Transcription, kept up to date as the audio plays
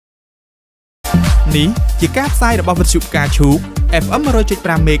នេះជាការផ្សាយរបស់វិទ្យុផ្កាឈូក FM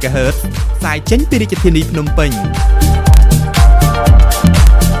 105 MHz ផ្សាយចេញពីរាជធានីភ្នំពេញ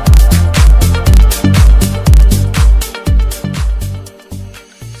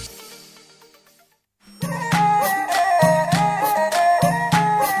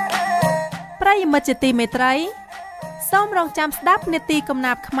ប្រិយមិត្តជាទីមេត្រីសូមរងចាំស្ដាប់នាទីកំ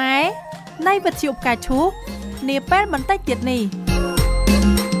ណាព្យខ្មែរនៃវិទ្យុផ្កាឈូកនាពេលបន្តិចទៀតនេះ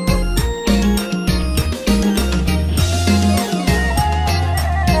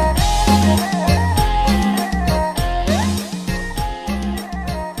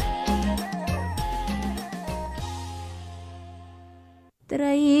ត្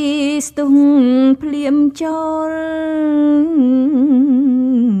រីស្ទង់ភ្លៀមចូល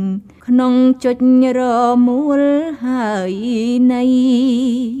ក្នុងចុចរមួលហើយនៃ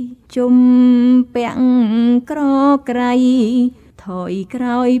ជុំពាំងក្រក្រៃថយក្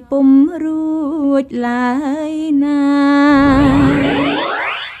រោយពុំរួចឡើយណា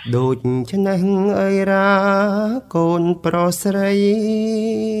ដូចឆ្នះអើយរាកូនប្រុសស្រី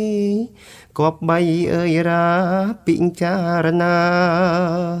គប់បីអើយរាពិចារណា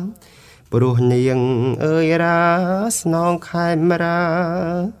ព្រោះនាងអើយរាស្នងខេមរា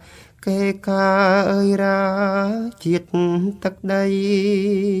គេកាអើយរាជាតិទឹកដី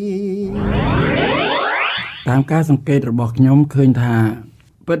តាមការសង្កេតរបស់ខ្ញុំឃើញថា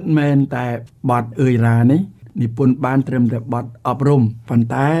ពិតមែនតែបទអើយរានេះនិពន្ធបានត្រឹមតែបទអប់រំប៉ុន្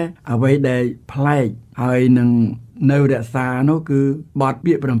តែអ្វីដែលប្លែកហើយនឹងនៅរក្សានោះគឺបទ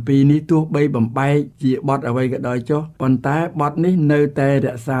ពាក្យ7នេះទោះបីបំបែកជាបទអ្វីក៏ដោយចុះប៉ុន្តែបទនេះនៅតែរ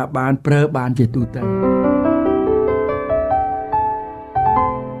ក្សាបានប្រើបានជាទូទៅ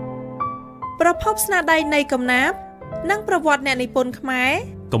ប្រភពស្នាដៃនៃកំណាព្យនិងប្រវត្តិអ្នកនិពន្ធខ្មែរ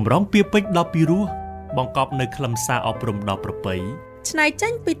កម្រងពាក្យពេចន៍ដ៏ពីរោះបង្កប់នៅខ្លឹមសារអប់រំដ៏ប្រពៃឆ្នៃចេ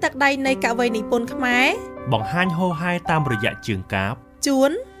ញពីទឹកដៃនៃកវីនិពន្ធខ្មែរបង្ហាញហូរហែតាមរយៈជើងកាព្យជួ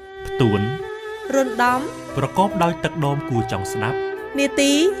នផ្ទួនរំដំប្រកបដោយទឹកដមគួរចង់ស្ដាប់នា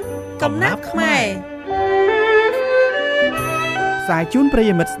ទីកំណាព្យខ្មែរផ្សាយជូនប្រិ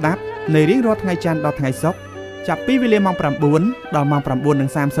យមិត្តស្ដាប់នៅរៀងរាល់ថ្ងៃច័ន្ទដល់ថ្ងៃសុក្រចាប់ពីវេលាម៉ោង 9 ដល់ម៉ោង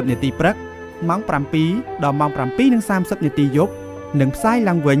 9:30 នាទីព្រឹកម៉ោង 7 ដល់ម៉ោង 7:30 នាទីយប់និងផ្សាយ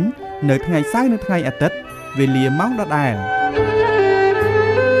ឡើងវិញនៅថ្ងៃសៅរ៍និងថ្ងៃអាទិត្យវេលាម៉ោងដដែល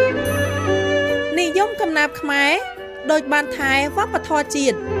និយមកំណាព្យខ្មែរដូចបានថែវប្បធម៌ជា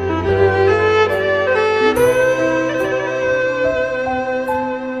តិ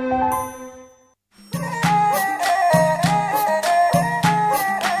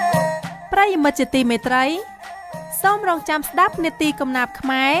ប្រិយមិត្តជាទីមេត្រីសូមរងចាំស្ដាប់នាទីកំណាព្យខ្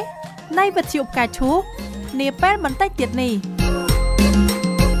មែរនៃវិទ្យុផ្កាឈូកនាពេលបន្តិចទៀតនេះ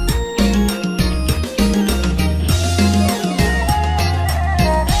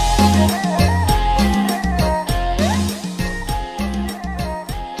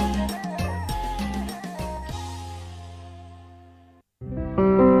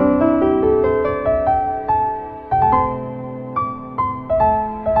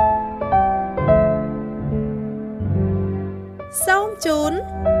សូមជូន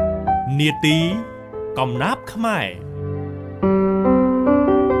នាទីកំណាព្យខ្មែរ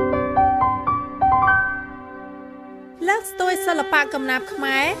លើកស្ទួយសិល្បៈកំណាព្យខ្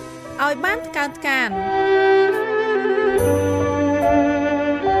មែរឲ្យបានថ្កើងថ្កាន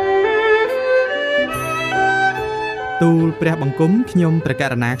ទូលព្រះបង្គំខ្ញុំព្រះក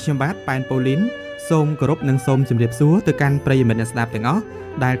រុណាខ្ញុំបាទប៉ែនប៉ូលីនសូមគោរពនិងសូមជម្រាបសួរទៅកាន់ប្រិយមិត្តអ្នកស្ដាប់ទាំងអស់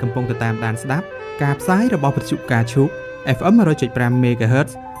ដែលកំពុងតាមដានស្ដាប់ការផ្សាយរបស់វិទ្យុផ្កាឈូក FM 105 MHz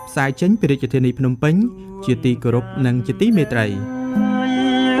ផ្សាយចេញពីរាជធានីភ្នំពេញជាទីគោរពនិងជាទីមេត្រី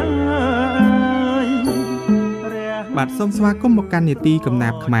បាទសូមស្វាគមន៍មកកាន់នាទីកំណា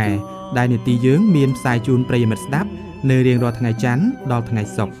ព្យខ្មែរដែលនាទីយើងមានផ្សាយជូនប្រិយមិត្តស្ដាប់នៅរៀងរាល់ថ្ងៃច័ន្ទដល់ថ្ងៃ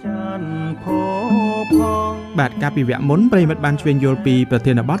សុក្របាទកាលពីវគ្គមុនប្រិយមិត្តបានឆ្វេងយល់ពីប្រ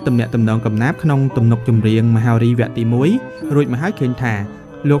ធានបទទំនាក់ទំនងកំណាព្យក្នុងទំនុកចម្រៀងមហោរីវគ្គទី1រួចមកហើយឃើញថា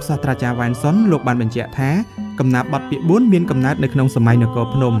លោកសាស្ត្រាចារ្យវ៉ាន់សុនលោកបានបញ្ជាក់ថាកំណាព្យបទពាក្យ4មានកំណើតនៅក្នុងសម័យនគរ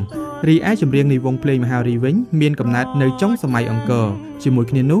ភ្នំរីឯចម្រៀងនៃវង់ភ្លេងមហោរីវិញមានកំណើតនៅចុងសម័យអង្គរជាមួយ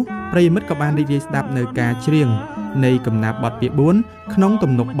គ្នានោះប្រិយមិត្តក៏បានរីករាយស្ដាប់នៅការច្រៀងនៃកំណាព្យបទពាក្យ4ក្នុង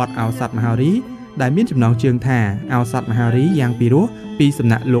ទំនុកបទឱសថមហោរីដែលមានចំណងជើងថាឱសថមហោរីយ៉ាងពីរោះពីសំ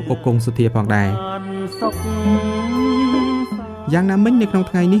ណាក់លោកអុកគង់សុធាផងដែរយ៉ាងណាមិញនៅក្នុង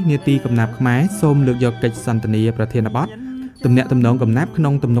ថ្ងៃនេះនាទីកំណាព្យខ្មែរសូមលើកយកកិច្ចសន្ទនាប្រធានបទទំនាក់ទំនងកំណាព្យក្នុ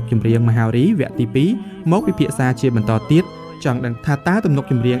ងទំនុកចម្រៀងមហោរីវគ្គទី2មកពិភាក្សាជាបន្តទៀតចង់ដឹងថាតើទំនុក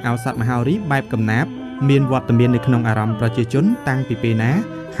ចម្រៀងឱសថមហោរីបែបកំណាព្យមានវត្តមាននៅក្នុងអារម្មណ៍ប្រជាជនតាំងពីពេលណា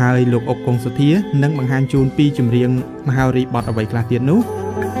ហើយលោកអុកគង់សុធានឹងបង្ហាញជូនពីចម្រៀងមហោរីបទអ្វីខ្លះទៀតនោះ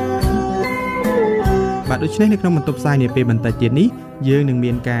បាទដូច្នេះនៅក្នុងបន្ទប់ផ្សាយនាពេលបន្តិចទៀតនេះយើងនឹង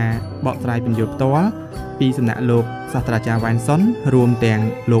មានការបកស្រាយពន្យល់ផ្ទាល់ពីសំណាក់លោកសាស្ត្រាចារ្យវ៉ាន់សុនរួមទាំង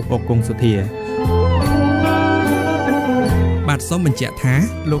លោកអុកគង់សុធាបាទសូមបញ្ជាក់ថា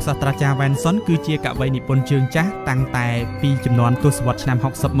លោកសាស្ត្រាចារ្យវ៉ាន់សុនគឺជាកវីនិពន្ធជើងចាស់តាំងតែពីជំនាន់ទសវត្សរ៍ឆ្នាំ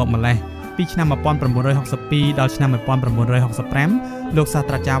60មកម្លេះពីឆ្នាំ1962ដល់ឆ្នាំ1965លោកសាស្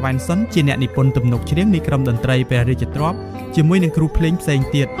ត្រាចារ្យវ៉ាន់សុនជាអ្នកនិពន្ធទំនុកច្រៀងនៃក្រុមតន្ត្រីព្រះរាជទ្រព្យជាមួយនឹងគ្រូភ្លេងផ្សេង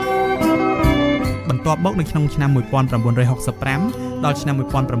ទៀតបន្ទាប់មកនៅក្នុងឆ្នាំ1965ដល់ឆ្នាំ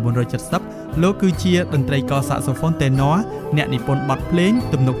1970លោកគឺជាតន្ត្រីករសាក់សូហ្វូនតេណ័រអ្នកនិពន្ធបទភ្លេង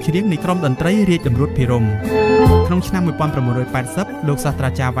ទំនុកច្រៀងនៃក្រុមតន្ត្រីរាជតម្រួតភិរមក្នុងឆ្នាំ1980លោកសាស្ត្រា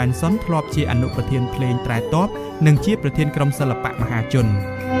ចារ្យវ៉ាន់សុនធ្លាប់ជាអនុប្រធានភ្លេងត្រែតបនិងជាប្រធានក្រុមសិល្បៈមហាជន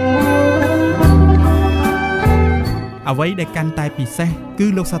អ្វីដែលកាន់តែពិសេសគឺ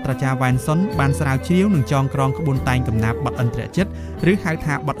លោកសាស្ត្រាចារ្យវ៉ាន់សុនបានស្រាវជ្រាវនិងចងក្រងក្បួនតែងកំណាព្យបទអន្តរជាតិឬហៅ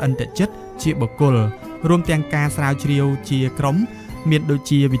ថាបទអន្តរជាតិជាបុគ្គលរួមទាំងការស្រាវជ្រាវជាក្រុមមានដូច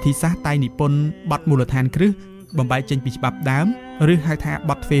ជាវិធីសាស្ត្រតែងនិពន្ធបទមូលដ្ឋានគ្រឹះបំបែកចេញពីច្បាប់ដើមឬហៅថា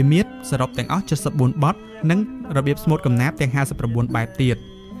បទទ្វេមាត្រសរុបទាំងអស់74បទនិងរបៀបស្មូតកំណាព្យទាំង59បែបទៀត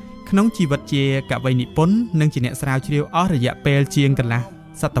ក្នុងជីវិតជាកវីនិពន្ធនិងជាអ្នកស្រាវជ្រាវអស់រយៈពេលជាងកន្លះ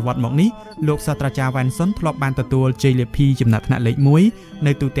សតវត្សរ៍មកនេះលោកសាស្ត្រាចារ្យវ៉ាន់សុនធ្លាប់បានទទួលជ័យលាភីចំណាត់ថ្នាក់លេខ1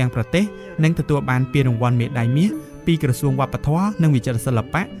នៅទូទាំងប្រទេសនិងទទួលបានពានរង្វាន់មេដាយមាសពីក្រសួងវប្បធម៌និងវិចិត្រសិល្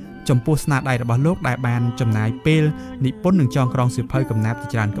បៈចំពោះស្នាដៃរបស់លោកដែលបានចំណាយពេលនិពន្ធនិងចងក្រងសៀវភៅកំណាព្យជា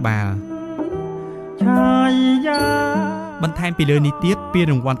ច្រើនក្បាលបន្ថែមពីលើនេះទៀតពាន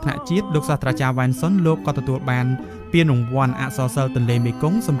រង្វាន់ថ្នាក់ជាតិលោកសាស្ត្រាចារ្យវ៉ាន់សុនលោកក៏ទទួលបានពានរង្វាន់អក្សរសិល្ប៍ទន្លេមេគ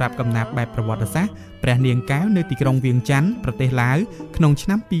ង្គសម្រាប់កំណាព្យបែបប្រវត្តិសាស្ត្រព្រះនាងកែវនៅទីក្រុងវៀងច័ន្ទប្រទេសឡាវក្នុងឆ្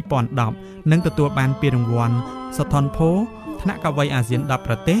នាំ2010និងទទួលបានពានរង្វាន់សថនភោថ្នាក់កវីអាស៊ាន10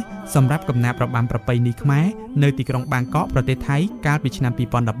ប្រទេសសម្រាប់កំណាព្យរបាំប្រពៃណីខ្មែរនៅទីក្រុងបាងកកប្រទេសថៃកាលពីឆ្នាំ2013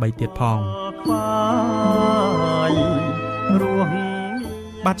ទៀតផង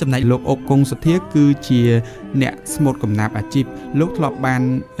បាទចំណែកលោកអុកគង់សុធាគឺជាអ្នកស្មូតកំណាព្យអាជីពលោកធ្លាប់បាន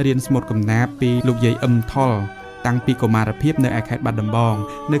រៀនស្មូតកំណាព្យពីលោកយាយអឹមថុលតាំងពីកុមារភាពនៅឯខេត្តបាត់ដំបង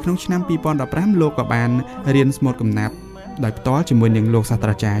នៅក្នុងឆ្នាំ2015លោកក៏បានរៀនស្មូតកំណាព្យដោយផ្ទាល់ជាមួយនឹងលោកសាស្ត្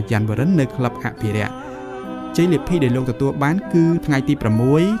រាចារ្យយ៉ាន់វរិននៅក្លឹបអភិរក្សជ័យលាភីដែលលោកទទួលបានគឺថ្ងៃទី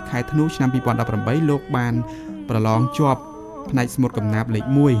6ខែធ្នូឆ្នាំ2018លោកបានប្រឡងជាប់ផ្នែកស្មូតកំណាព្យលេខ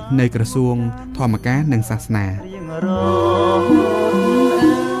1នៅក្រសួងធម្មការនិងសាសនា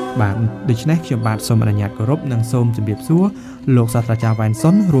បាទដូច្នេះខ្ញុំបាទសូមអនុញ្ញាតគោរពនិងសូមជម្រាបសួរលោកសាស្ត្រាចារ្យវ៉ាន់សុ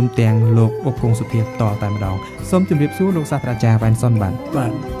នរួមទាំងលោកអុកគង់សុធាតតែម្ដងសូមជម្រាបសួរលោកសាស្ត្រាចារ្យវ៉ាន់សុនបាទ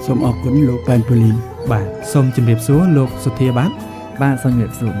សូមអរគុណលោកប៉ែនពូលីនបាទសូមជម្រាបសួរលោកសុធាបាទសូមជម្រា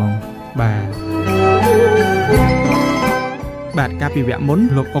បសួរបងបាទកាលពីវគ្គមុន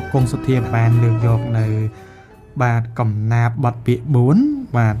លោកអុកគង់សុធាបានលើកយកនៅបាទកំណាព្យបទពាក្យ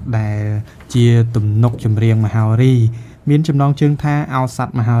4បាទដែលជាទំនុកចម្រៀងមហោរីមានចំណងជើងថាឱសថ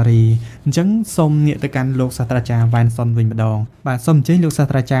មហោរីអញ្ចឹងសូមងាកទៅកាន់លោកសាស្ត្រាចារ្យវ៉ាន់សុនវិញម្ដងបាទសូមអញ្ជើញលោកសាស្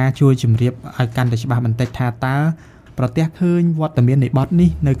ត្រាចារ្យជួយជម្រាបឲ្យកាន់តែច្បាស់បន្តិចថាតើប្រទះឃើញវត្តមាននៃបទនេះ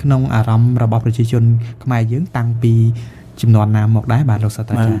នៅក្នុងអារម្មណ៍របស់ប្រជាជនខ្មែរយើងតាំងពីចំនួនណាមកដែរបាទលោកសាស្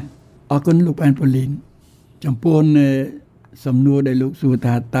ត្រាចារ្យអរគុណលោកប៉ែនពូលីនចំពោះសំណួរដែលលោកសួរ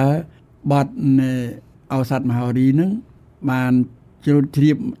ថាតើបទឱសថមហោរីនឹងបានជ្រួតជ្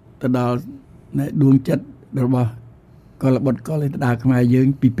រាបទៅដល់ដួងចិត្តរបស់កលបុត្រកលស្ដារខ្មែរយើង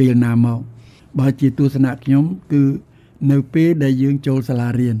ពីពេលណាមកបើជាទស្សនៈខ្ញុំគឺនៅពេលដែលយើងចូលសាលា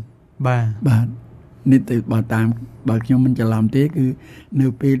រៀនបាទនេះទៅបើខ្ញុំមិនច្រឡំទេគឺនៅ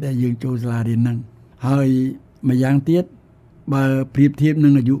ពេលដែលយើងចូលសាលារៀនហ្នឹងហើយម្យ៉ាងទៀតបើប្រៀបធៀបនឹ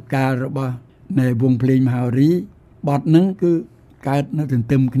ងអាយុកាលរបស់នៃវងភ្លេងមហោរីបទហ្នឹងគឺកើតនៅទន្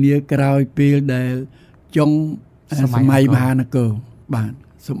ទឹមគ្នាក្រោយពេលដែលចុងសម័យមហានគរបាទ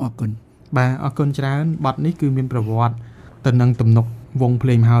សូមអរគុណបាទអរគុណច្រើនបទនេះគឺមានប្រវត្តិទៅនឹងទំនុកវងភ្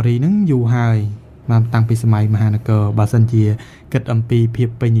លេងមហោរីហ្នឹងយូរហើយបានតាំងពីសម័យមហានគរបើសិនជាគិតអំពីភាព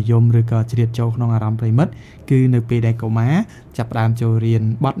ពេញនិយមឬក៏ជ្រៀតចូលក្នុងអារម្មណ៍ប្រិមិត្តគឺនៅពេលដែលកុមារចាប់ផ្ដើមចូលរៀន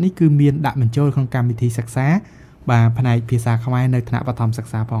បទនេះគឺមានដាក់បញ្ចូលក្នុងកម្មវិធីសិក្សាបាទផ្នែកភាសាខ្មែរនៅថ្នាក់បឋមសិ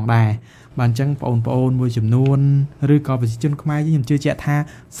ក្សាផងដែរបាទអញ្ចឹងបងប្អូនមួយចំនួនឬក៏ប្រជាជនខ្មែរខ្ញុំជឿជាក់ថា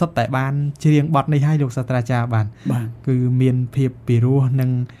សុទ្ធតែបានច្រៀងបទនេះឲ្យលោកសាស្ត្រាចារ្យបាទគឺមានភាពពីរោះនិង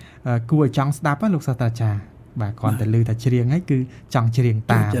គួរឲ្យចង់ស្ដាប់ណាលោកសាស្ត្រាចារ្យបាទគ្រាន់តែឮថាច្រៀងហើយគឺចង់ច្រៀង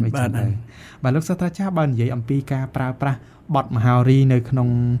តាមអីចឹងទៅបាទលោកសាស្ត្រាចារ្យបើនិយាយអំពីការប្រើប្រាស់បទមហោរីនៅក្នុង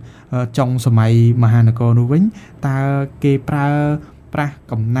ចុងសម័យមហានគរនោះវិញតើគេប្រើប្រាស់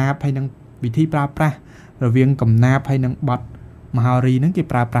កំណាព្យហើយនឹងវិធីប្រើប្រាស់រវាងកំណាព្យហើយនឹងបទមហោរីហ្នឹងគេ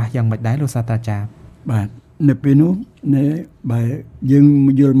ប្រើប្រាស់យ៉ាងម៉េចដែរលោកសាស្ត្រាចារ្យបាទនៅពេលនោះបើយើង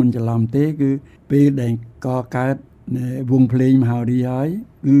យល់មិនច្រឡំទេគឺពេលដែលកកើត វងភ្លេងមហារីហើយ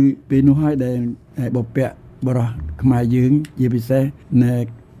គឺពេលនោះហើយដែលបពៈបរោះខ្មែរយើងជាពិសេស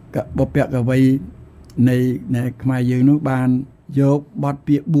បពៈកវីនៃខ្មែរយើងនោះបានយកបទ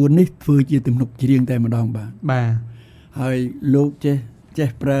ពាក្យ4នេះធ្វើជាទំនុកច្រៀងតែម្ដងបាទហើយលោកចេះ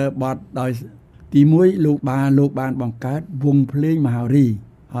ប្រើបទដោយទី1លោកបានបង្កើតវងភ្លេងមហារី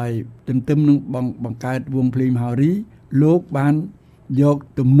ហើយទន្ទឹមនឹងបង្កើតវងភ្លេងមហារីលោកបានយក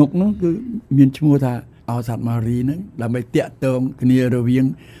ទំនុកនោះគឺមានឈ្មោះថាឱសថមហារីហ្នឹងដើម្បីតាក់ទងគ្នារវាង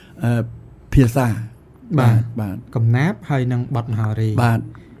ភាសាបាទកំណាព្យហើយនិងបទមហារីបាទ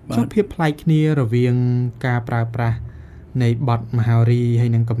ចុះភាពប្លែកគ្នារវាងការប្រើប្រាស់នៃបទមហារីហើយ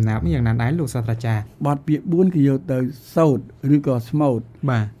និងកំណាព្យយ៉ាងណាដែរលោកសាស្ត្រាចារ្យបទពាក្យ4គឺយកទៅសូត្រឬក៏ស្មូត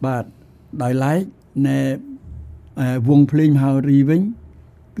បាទដោយឡែកនៅវងភ្លេងមហារីវិញ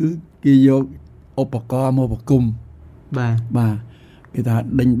គឺគេយកឧបករណ៍មកប្រគំបាទគេថា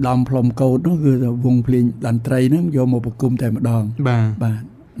ដេញដំផ្លុំកោតនោះគឺថាវងភ្លេងតន្ត្រីហ្នឹងយកមកប្រគំតែម្ដងបាទ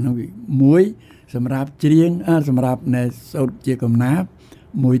នោះមួយសម្រាប់ច្រៀងសម្រាប់នៅសូត្រជាកំណាព្យ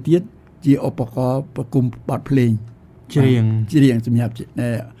មួយទៀតជាឧបករណ៍ប្រគំបទភ្លេងច្រៀងសម្រាប់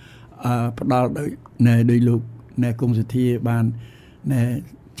ផ្ដល់ដោយលោកនៅគង់សធាបាន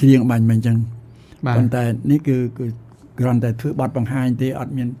ច្រៀងបាញ់មិនអញ្ចឹងប៉ុន្តែនេះគឺគ្រាន់តែធ្វើបទបង្ហាញទេអ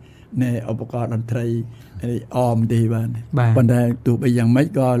ត់មានឧបករណ៍តន្ត្រីអមទេបាទប៉ុន្តែទោះបីយ៉ាងម៉េច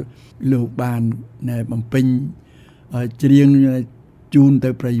ក៏លោកបានបំពេញច្រៀងជូនទៅ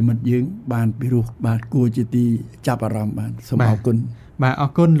ប្រិយមិត្តយើងបានពិរោះបាទគួរជាទីចាប់អារម្មណ៍បាទសូមអរគុណបាទអរ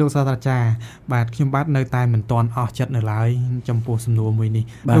គុណលោកសាស្ត្រាចារ្យបាទខ្ញុំបាទនៅតែមិនទាន់អស់ចិត្តនៅឡើយចំពោះសំណួរមួយនេះ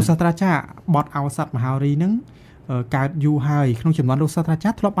លោកសាស្ត្រាចារ្យបទឱសថមហារីហ្នឹងកើតយូរហើយក្នុងចំនួនលោកសាស្ត្រាចា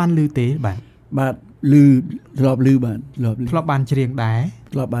រ្យធ្លាប់បានឮទេបាទធ្លាប់ឮបាទធ្លាប់បានច្រៀងដែរ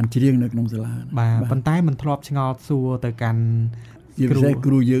ធ្លាប់បានច្រៀងនៅក្នុងសាលាបាទប៉ុន្តែមិនធ្លាប់ឆ្ងល់សួរទៅកាន់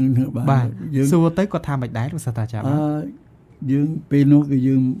គ្រូយើងបាទយើងសួរទៅគាត់ថាមិនដែរលោកសាស្ត្រាចារ្យយើងពេលនោះគឺ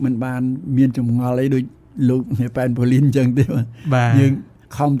យើងមិនបានមានចម្ងល់អីដូចលោកនៅប៉ែនប៉ូលីនអញ្ចឹងទេបាទយើង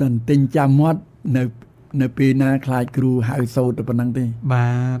ខំតែទិញចាំមាត់នៅពេលណាខ្លាចគ្រូហៅសូត្រទៅប៉ុណ្ណឹងទេបា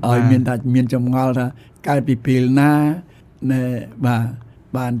ទឲ្យមានចម្ងល់ថាកើតពីពេលណាបាទ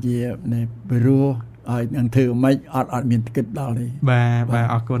បានជាពិរោះឲ្យនឹងធ្វើម៉េចអត់មានគិតដល់ទេបាទ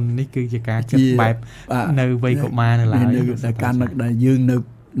អរគុណនេះគឺជាការគិតបែបនៅវ័យកុមារនៅឡើយនៅការនឹកដែលយើងនៅ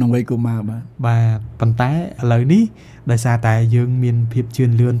ក្នុងវ័យកុមារបាទប៉ុន្តែឥឡូវនេះដោយសារតែយើងមានភាពជឿ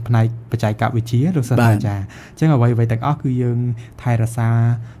នលឿនផ្នែកបច្ចេកវិទ្យាលោកសាស្ត្រាចារ្យអញ្ចឹងអ្វីទាំងអស់គឺយើងថែរក្សា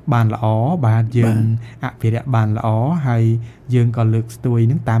បានល្អបាទយើងអភិរក្សបានល្អហើយយើងក៏លើកស្ទួយ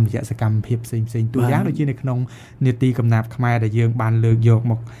នឹងតាមរយៈសកម្មភាពផ្សេងតួយ៉ាងដូចជានៅក្នុងនេតិកំណាព្យខ្មែរដែលយើងបានលើកយក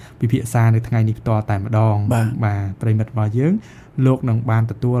មកពិភាក្សានៅថ្ងៃនេះផ្ទាល់តែម្ដងបាទប្រិមិត្តរបស់យើងលោកនឹងបាន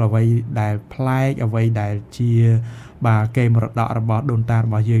ទទួលអ្វីដែលប្លែកអ្វីដែលជាបាទកេរមរតករបស់ដូនតារ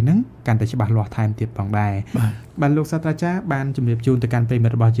បស់យើងហ្នឹងកាន់តែច្បាស់លាស់ថែមទៀតផងដែរបាទលោកសាស្ត្រាចារ្យបានជម្រាបជូនទៅកាន់ប្រិមិ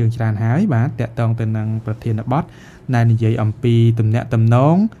ត្តរបស់យើងច្រើនហើយបាទតកតងទៅនឹងប្រធានបទដែលនិយាយអំពីទំនាក់ទំន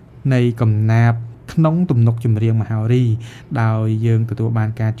ងនៃកំណាព្យក្នុងទំនុកចម្រៀងមហារីដោយយើងទទួលបាន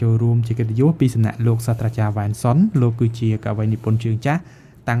ការចូលរួមជាកិត្តិយសពីសំណាក់លោកសាស្ត្រាចារ្យវ៉ែនសុនលោកគឺជាកវីនិពន្ធជើងចាស់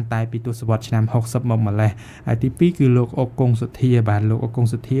តាំងតែពីទសវត្សរ៍ឆ្នាំ60មកម្លេះហើយទី2គឺលោកអុកគង់សុធាបាទលោកអុកគង់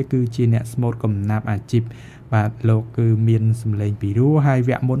សុធាគឺជាអ្នកស្មូតកំណាព្យអាជីពបាទលោកគឺមានសម្លេងពីរោះហើយ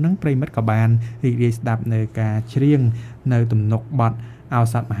វគ្គមុនហ្នឹងប្រិមិត្តក៏បានរីករាយស្ដាប់នៅការច្រៀងនៅទំនុកបទឱ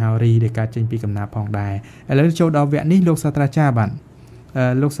សថមហារីដែលកើតចេញពីកំណាព្យផងដែរឥឡូវចូលដល់វគ្គនេះលោកសាស្ត្រាចារ្យបាទ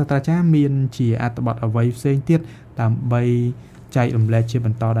លោកសាស្ត្រាចារ្យមានជាអត្ថបទអ្វីផ្សេងទៀតដើម្បីចែករំលែកជាប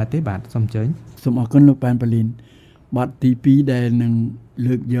ន្តដែរទេបាទសូមអញ្ជើញសូមអរគុណលោកប៉ែនប៉ូលីនបទទី2ដែលនឹង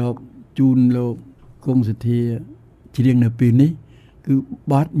លើកយកជូនលោកគង់សធាច្រៀងនៅពេលនេះគឺ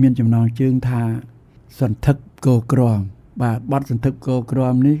បទមានចំណងជើងថាសន្ធឹកកក្រមបាទបទសន្ធឹកកក្រ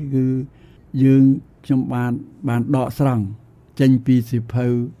មនេះគឺខ្ញុំបានដកស្រង់ចេញពីសៀវភៅ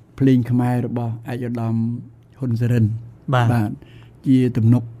ភ្លេងខ្មែររបស់ឯកឧត្តមហ៊ុនសរិនបាទជាទំ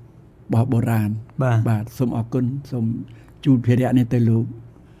នុករបស់បុរាណបាទសូមអរគុណសូមជូនភារៈនេះទៅលោក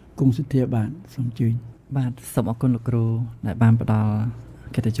គង់សុធាបាទសូមជឿបាទសូមអរគុណលោកគ្រូដែលបានផ្ដល់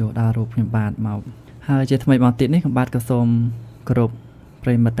កិត្តិយសដល់រូបខ្ញុំបាទមកហើយជាថ្មីមកទៀតនេះខ្ញុំបាទក៏សូមគោរពប្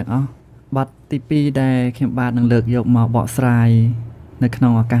រិយមិត្តទាំងអស់បទទី2ដែលខ្ញុំបាទនឹងលើកយកមកបកស្រាយនៅក្នុ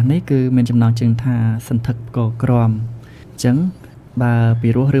ងឱកាសនេះគឺមានចំណងជើងថាសន្ធឹកកក្រមអញ្ចឹងបើពី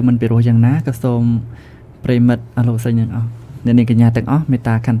រោះឬមិនពីរោះយ៉ាងណាក៏សូមប្រិយមិត្តអរលោកស្រីទាំងអស់អ្នកនាងកញ្ញាទាំងអស់មេត្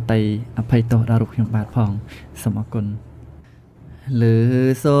តាខន្តីអភ័យទោសដល់រូបខ្ញុំបាទផងសូមអរគុណលើ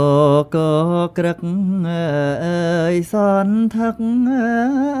សូកក្រឹកអើយសន្ធឹក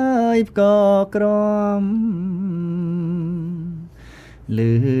អើយកក្រម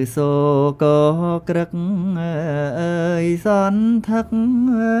លឺសូក៏ក្រឹកអើយសន្ធឹក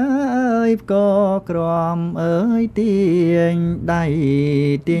អើយក៏ក្រំអើយទាញ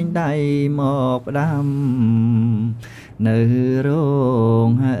ដៃមកផ្ដាំនៅរង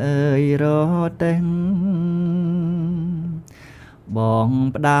អើយរតេងបង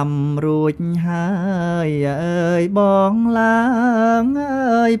ផ្ដាំរួចហើយអើយបងឡើង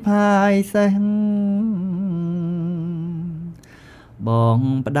អើយផាយសេះបង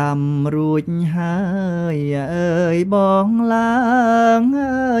ផ្ដាំរួចហើយអើយបងឡើង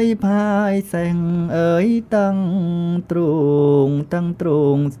អើយផាយសេះអើយតឹងទ្រូ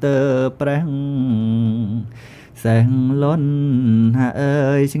ងស្ទើប្រេះសេះលន់អើ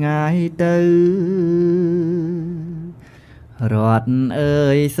យឆ្ងាយទៅរត់អើ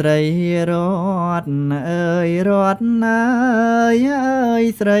យស្រីរត់អើយរត់ណាយអើយ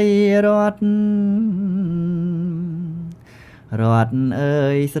ស្រីរត់អើ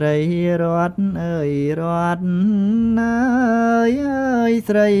យស្រីរត់អើយរត់ណាយអើយ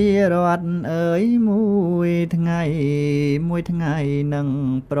ស្រីរត់អើយមួយថ្ងៃនឹង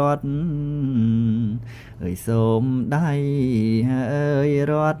ប្រត់អើយសូមដៃអើយ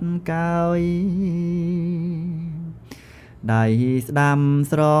រត់កោយដៃស្ដាំ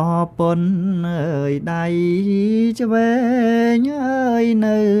ស្រពន់អើយដៃឆ្វេងអើយ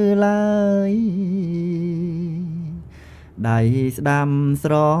នៅឡើយដៃស្ដាំ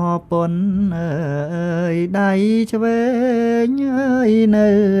ស្រពន់អើយដៃឆ្វេងអើយនៅ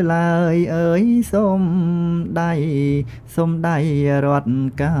ឡើយអើយសូមដៃរត់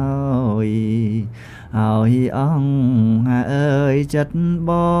កោយឲ្យអង្គអើយចិត្តប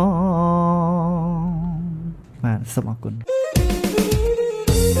ងបាទសូមអរគុណ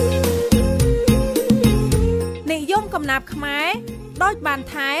និយមកំណាព្យខ្មែរដូចបាន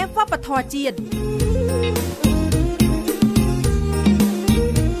ថែវប្បធម៌ជាតិ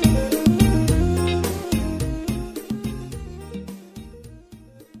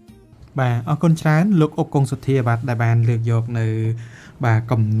បាទអរគុណច្រើនលោកអុកកុងសុធាបាទដែលបានលើកយកនៅបាទ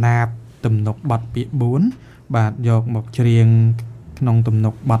កំណាព្យទំនុកបទពាក្យ4បាទយកមកច្រៀងក្នុងទំ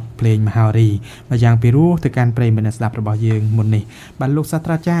នុកបទភ្លេងមហោរីបាទយ៉ាងពីរោះទៅកាន់ប្រិយមិត្តស្ដាប់របស់យើងមុននេះបាទលោកសាស្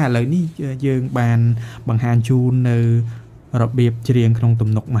ត្រាចារ្យឥឡូវនេះយើងបានបង្ហាញជូននៅរបៀបច្រៀងក្នុងទំ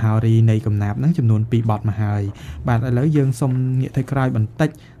នុកមហោរីនៃកំណាព្យហ្នឹងចំនួន2បទមកហើយបាទឥឡូវយើងសូមងាកទៅក្រោយបន្តិច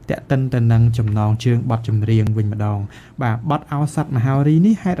តាក់ទិនទៅនឹងចំណងជើងបទចម្រៀងវិញម្ដងបាទបទឱសថមហោរី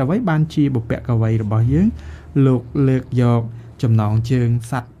នេះហេតុអ្វីបានជាបុព្វកវីរបស់យើងលោកលើកយកចំណងជើង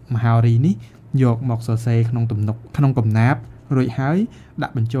សត្វមហោរីនេះយកមកសរសេរក្នុងទំនុកក្នុងកំណាព្យរួចហើយដា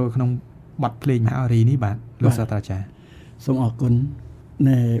ក់បញ្ចូលក្នុងបទភ្លេងមហោរីនេះបាទលោកសាស្ត្រាចារ្យសូមអរគុណ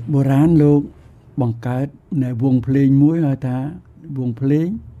នៅបុរាណលោកបង្កើតនៅវងភ្លេងមួយហៅថាវងភ្លេង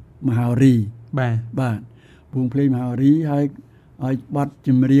មហោរីបាទវងភ្លេងមហោរីហើយបទច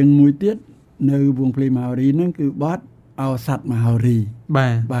ម្រៀងមួយទៀតនៅវងភ្លេងមហោរីហ្នឹងគឺបទឱសថមហោរីបា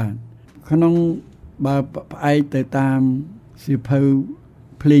ទក្នុងបើផ្អែកទៅតាមសៀវភៅ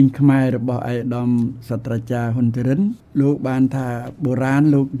ភ្លេងខ្មែររបស់ឯកឧត្តមសាស្ត្រាចារ្យហ៊ុនធរិនលោកបានថាបុរាណ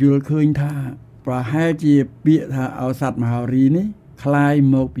លោកយល់ឃើញថាប្រហែលជាពាក្យថាឱសថមហោរីនេះคล้าย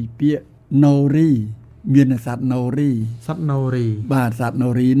មកពីពាក្យណូរីមានសត្វណូរីបាទសត្វណូ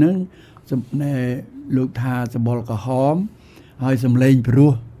រីហ្នឹងលោកថាសម្បុរក្រហមហើយសំឡេងព្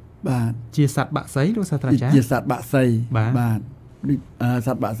រោះបាទជាសត្វបក្សីលោកសាស្ត្រាចារ្យជាសត្វបក្សីបាទស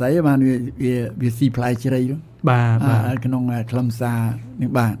ត្វបក្សីបានវាស៊ីផ្លែជ្រៃបាទក្នុងខ្លឹមសារនេះ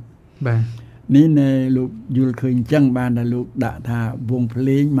បាទនេះលោកយល់ឃើញអញ្ចឹងបានដែលលោកដាក់ថាវងភ្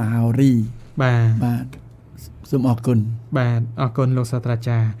លេងមហោរីបាទសូមអរគុណបាទអរគុណលោកសាស្ត្រា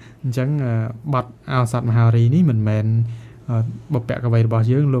ចារ្យអញ្ចឹងបទឱសថមហោរីនេះមិនមែនបុព្វកវីរបស់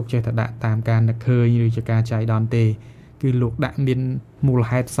យើងលោកចេះតែដាក់តាមការនឹកឃើញឬជាការចៃដន្យទេគឺលោកដាក់មានមូល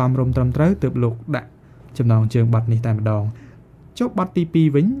ហេតុសមរម្យត្រឹមត្រូវទើបលោកដាក់ចំណងជើងបទនេះតែម្ដងចុះបទទី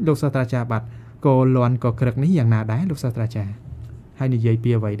2វិញលោកសាស្ត្រាចារ្យបាទកោលន់ក៏ក្រឹកនេះយ៉ាងណាដែរលោកសាស្ត្រាចារ្យហើយនិយាយពី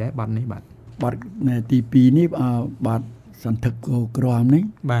អ្វីដែរបទនេះបាទបទទី2នេះបទសន្ធឹកគោក្រមនេះ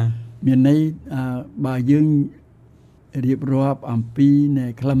បាទមានន័យបើយើងរៀបរាប់អំពីនៃ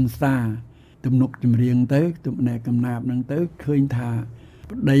ខ្លឹមសារទំនុកចម្រៀងទៅទំនែកំណាព្យហ្នឹងទៅឃើញថា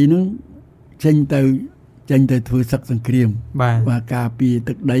ប្តីហ្នឹងចេញទៅធ្វើសឹកសង្គ្រាមបាទការពារ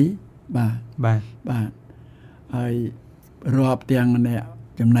ទឹកដីបាទហើយរាប់ទាំងអ្នក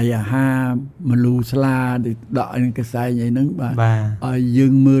ចំណីអាហារមលូស្លាដកនឹងកសែងអីហ្នឹងបាទហើយយើ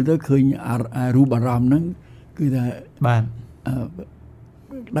ងមើលទៅឃើញរូបអារម្មណ៍ហ្នឹងគឺថាបាទ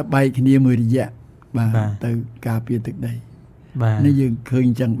ដាក់បែកគ្នាមួយរយៈបាទទៅការពារទឹកដីនេះយើងឃើញ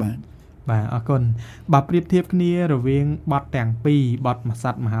អញ្ចឹងបាទអរគុណបើប្រៀបធៀបគ្នារវាងបទទាំងពីរបទមស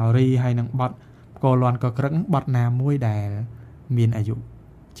ត្វមហោរីហើយនិងបទកោលន់ក៏ក្រឹកបទណាមួយដែល មានអាយុ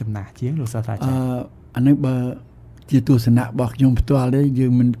ចំណាស់ជាងលោកសាស្ត្រាចារ្យអានេះបើជាទស្សនៈរបស់ខ្ញុំផ្ទាល់ទេយើ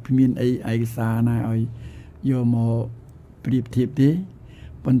ងមិនមានអីឯកសារណាឲ្យយកមកប្រៀបធៀបទេ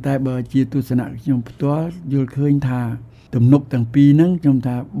ប៉ុន្តែបើជាទស្សនៈខ្ញុំផ្ទាល់យល់ឃើញថាទំនុកទាំងពីរហ្នឹងខ្ញុំ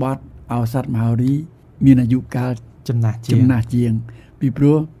ថាបទឱសថមហោរីមានអាយុកាលចំណាស់ជាងពីព្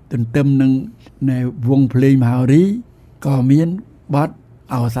រោះទន្ទឹមនឹងនៅវងភ្លេងមហោរីក៏មានបទ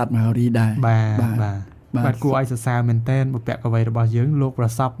ឱសថមហោរីដែរបាទគួរឲ្យសរសើរមែនទែនបុព្វកវីរបស់យើងលោកប្រ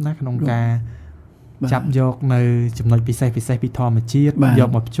សពណាក្នុងការចាប់យកនៅចំណុចពិសេសពីធម្មជាតិយក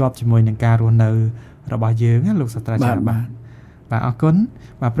មកភ្ជាប់ជាមួយនឹងការរស់នៅរបស់យើងណាលោកសាស្ត្រាចារ្យបាទអរគុណ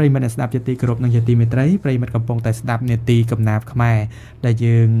បាទប្រិយមិត្តអ្នកស្ដាប់ជាទីគោរពនិងជាទីមេត្រីប្រិយមិត្តកំពុងតែស្ដាប់នាទីកំណាព្យខ្មែរដែល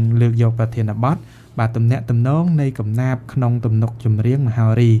យើងលើកយកប្រធានបទបាទទំនាក់ទំនងនៃកំណាព្យក្នុងទំនុកចម្រៀងមហោ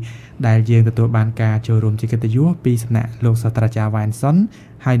រីដែលយើងទទួលបានការចូលរួមជាកិត្តិយសពីសំណាក់លោកសាស្ត្រាចារ្យវ៉ែនសុន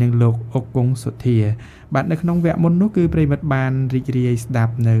ហើយនិងលោកអុកគង់សុធាបាទនៅក្នុងវគ្គមុននោះគឺប្រិយមិត្តបានរីករាយស្ដា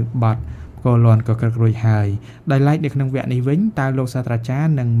ប់នៅបទក៏លន់ក៏ក្រឹករួចហើយដោយឡែកនៅក្នុងវគ្គនេះវិញតើលោកសាស្ត្រាចារ្យ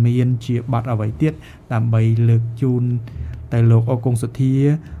នឹងមានជាបទអ្វីទៀតដើម្បីលើកជូនទៅលោកអុកគង់សុធា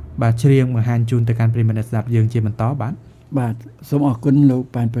បាទច្រៀងបង្ហាញជូនទៅកាន់ប្រិយមិត្តអ្នកស្ដាប់យើងជាបន្តបាទសូមអរគុណលោក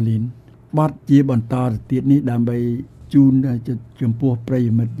ប៉ែនប៉ូលីនបទជាបន្តទៅទៀតនេះដើម្បីជូនចំពោះប្រិយ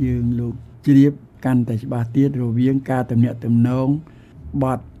មិត្តយើងលោកជ្រាបកាន់តែច្បាស់ទៀតរវាងការទំនាក់ទំនងប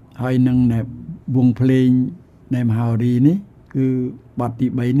ទហើយនឹងវងភ្លេងនៃមហោរីនេះគឺបទទី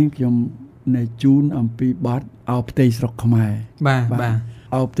3នេះខ្ញុំនៅជូនអំពីបទអោផ្ទៃស្រុកខ្មែរបាទ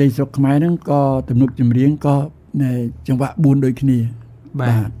អោផ្ទៃស្រុកខ្មែរហ្នឹងក៏ទំនុកចម្រៀងក៏នៅចង្វាក់4ដូចគ្នាបា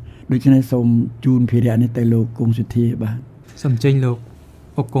ទដូច្នេះសូមជូនភារៈនេះទៅលោកគង់សុធាបាទសូមចេញលោក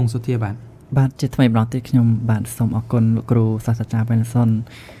អុកគង់សុធាបាទជាថ្មីម្ដងទៀតខ្ញុំបាទសូមអរគុណលោកគ្រូសាស្ត្រាចារ្យវ៉ែនសុន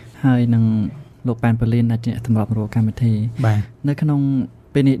ហើយនឹងលោកប៉ែនប៉ូលីនដែលជាសម្រាប់រួចកម្មវិធីបាទនៅក្នុង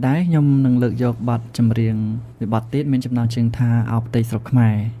ពេលនេះដែរខ្ញុំនឹងលើកយកបទចម្រៀងមួយបទទៀតមានចំណងជើងថាអោផ្ទៃស្រុកខ្មែ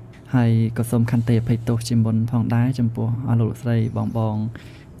រហើយក៏សូមខន្តីអភ័យទោសជាមុនផងដែរចំពោះអស់លោកស្រីបង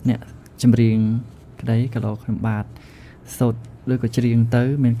អ្នកចម្រៀងក្តីក៏លោកខ្ញុំបាទសូត្រឬក៏ច្រៀងទៅ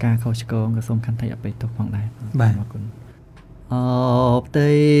មានការខុសឆ្គងក៏សូមខន្តីអភ័យទោសផងដែរបាទអរគុណអោផ្ទៃ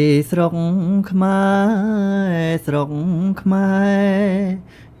ស្រុកខ្មែរស្រុកខ្មែ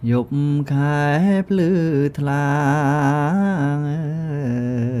រយប់ខែភ្លឺថ្លា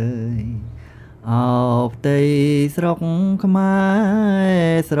អោផ្ទៃស្រុកខ្មែ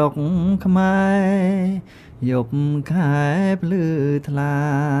រស្រុកខ្មែរយប់ខែភ្លឺថ្លា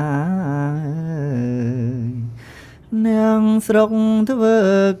នាងស្រុកធ្វើ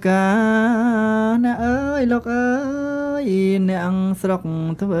ការអ្នកអើយលោកអើយនាងស្រុក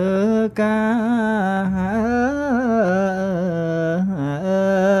ធ្វើការ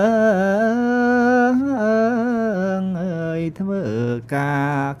ធ្វើកា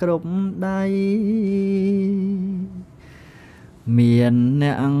រគ្រប់ដៃមាន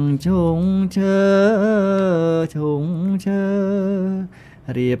អ្នកជុងឈើ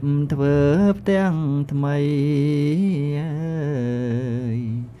រៀបធ្វើផ្ទាំងថ្មី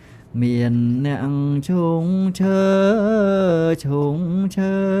មានអ្នកជុងឈើ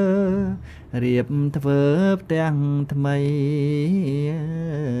រៀបធ្វើផ្ទាំងថ្មី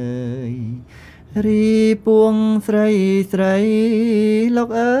រីពួងស្រីលោក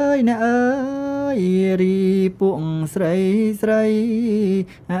អើយអ្នកអើយរីពួងស្រី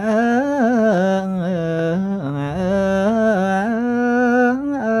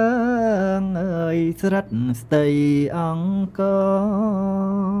អើយស្រិតស្ទៃអង្គ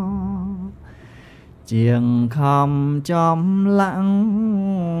ជាងខំចំឡាំង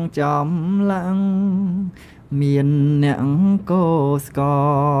មានអ្នកកោស្ក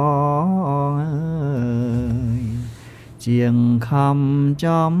ជាងខំ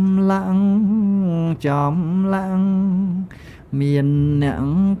ចំឡាំងមានអ្នក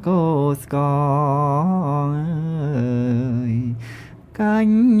កោស្កក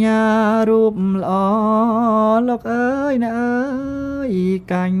ញ្ញារូបល្អលោកអើយអ្នកអើយ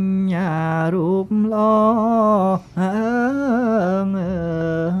កញ្ញារូបល្អ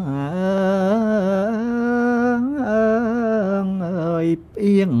ផ្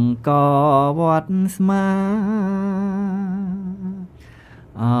អៀងកវត្តស្មា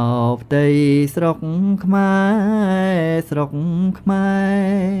អោផ្ទៃស្រុកខ្មែ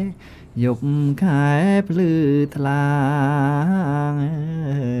រយប់ខែភ្លឺថ្លា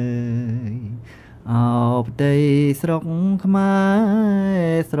អោផ្ទៃស្រុកខ្មែ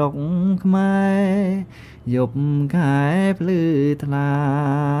រយប់ខែភ្លឺថ្លា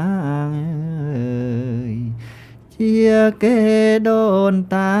ជាគេដូន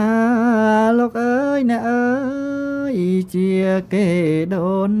តាលោកអើយអ្នកអើយ យជាគេ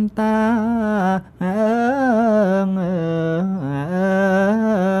ដូនតាអើ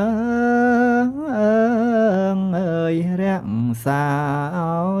យរក្សា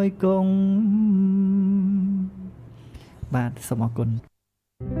ឲ្យគង់បាទសូមអរគុណ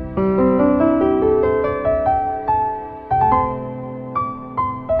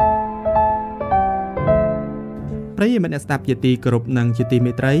ប្រិយមិត្តអ្នកស្ដាប់ជាទីគោរពនិងជាទី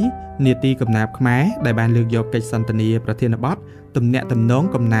មេត្រីនាទីកំណាព្យខ្មែរដែលបានលើកយកកិច្ចសន្ទនាប្រធានបទទំនាក់ទំនង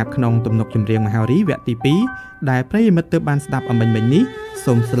កំណាព្យក្នុងទំនុកចម្រៀងមហោរីវគ្គទី2ដែលប្រិយមិត្តទើបបានស្ដាប់អំបញ្ញមិញនេះ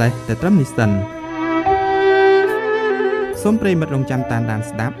សូមស្លេះតែត្រឹមនេះសិនសូមប្រិយមិត្តរងចាំតាមដាន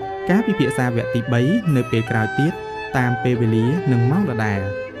ស្ដាប់ការពិភាក្សាវគ្គទី3នៅពេលក្រោយទៀតតាមពេលវេលានិងម៉ោងដដែល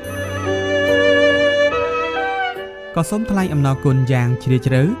ក៏សូមថ្លែងអំណរគុណយ៉ាងជ្រាល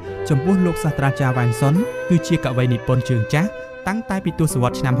ជ្រៅចំពោះលោកសាស្ត្រាចារ្យវ៉ាន់សុនគឺជាកវីនិពន្ធជើងចាស់តាំងតែពីទសវ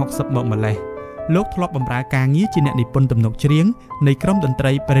ត្សរ៍ឆ្នាំ60មកម្លេះលោកធ្លាប់បម្រើការងារជាអ្នកនិពន្ធទំនុកច្រៀងនៃក្រុមតន្ត្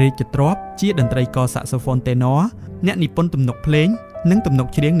រីព្រះរាជទ្រព្យជាតន្ត្រីករសាក់សូហ្វូនតេណ័រអ្នកនិពន្ធទំនុកភ្លេងនិងទំនុក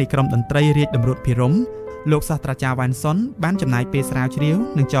ច្រៀងនៃក្រុមតន្ត្រីរាជតម្រួតភិរមលោកសាស្ត្រាចារ្យវ៉ាន់សុនបានចំណាយពេលស្រាវជ្រាវ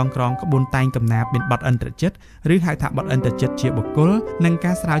និងចងក្រងក្បួនតែងកំណាព្យមានបទអន្តរជាតិឬហៅថាបទអន្តរជាតិជាបុគ្គលនិង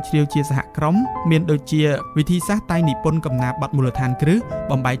ការស្រាវជ្រាវជាសហក្រុមមានដូចជាវិធីសាស្ត្រតែងនិពន្ធកំណាព្យបទមូលដ្ឋានគ្រឹះ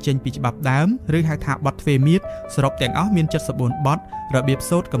បំបែកចេញពីច្បាប់ដើមឬហៅថាបទទ្វេមាត្រសរុបទាំងអស់មាន74បទរបៀប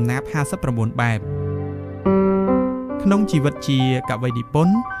សូត្រកំណាព្យ59បែបក្នុងជីវិតជាកវីនិព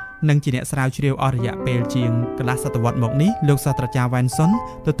ន្ធនិងជាអ្នកស្រាវជ្រាវអស់រយៈពេលជាងកន្លះសតវត្សរ៍មកនេះលោកសាស្ត្រាចារ្យវ៉ាន់សុន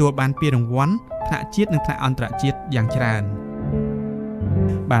ទទួលបានពានរង្វាន់ថ្នាក់ជាតិនិងថ្នាក់អន្តរជាតិយ៉ាងច្រើន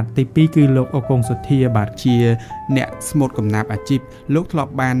បាទទី2គឺលោកអគង់សុធាបាទជាអ្នកស្មូតកំណាព្យអាជីពលោកធ្លា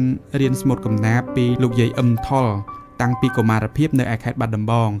ប់បានរៀនស្មូតកំណាព្យពីលោកយាយអ៊ឹមថុលតាំងពីកុមារភាពនៅឯខេត្តបាត់ដំ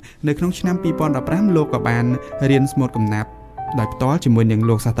បងនៅក្នុងឆ្នាំ2015លោកក៏បានរៀនស្មូតកំណាព្យដោយផ្ទាល់ជាមួយនឹង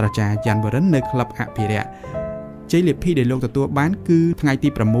លោកសាស្ត្រាចារ្យយ៉ាន់វរិននៅក្លឹបអភិរក្សជ័យលាភីដែលលោកទទួលបានគឺថ្ងៃទី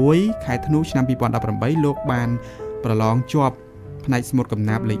6ខែធ្នូឆ្នាំ2018លោកបានប្រឡងជាប់ផ្នែកស្មូតកំ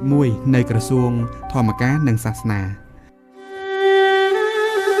ណាព្យលេខ1នៅក្រសួងធម្មការនិងសាសនា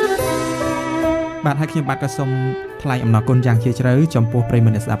បាទហើយខ្ញុំបាទក៏សូមថ្លែងអំណរគុណយ៉ាងជ្រាលជ្រៅចំពោះប្រិយមិ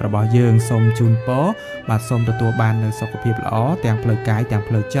ត្តអ្នកស្ដាប់របស់យើងសូមជូនពរបាទសូមទទួលបាននូវសុខភាពល្អទាំងផ្លូវកាយទាំង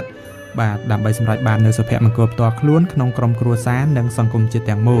ផ្លូវចិត្តបាទដើម្បីសម្រេចបាននូវសុភមង្គលផ្ទាល់ខ្លួនក្នុងក្រុមគ្រួសារនិងសង្គមជាតិ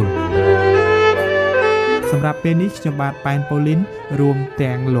ទាំងមូលសម្រាប់ពេលនេះខ្ញុំបាទប៉ែនប៉ូលីនរួម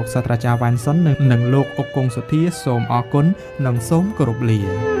ទាំងលោកសាស្ត្រាចារ្យវ៉ាន់សុននិងលោកអុកគង់សុធាសូមអរគុណនិងសូមគោរព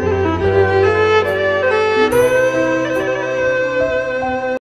លា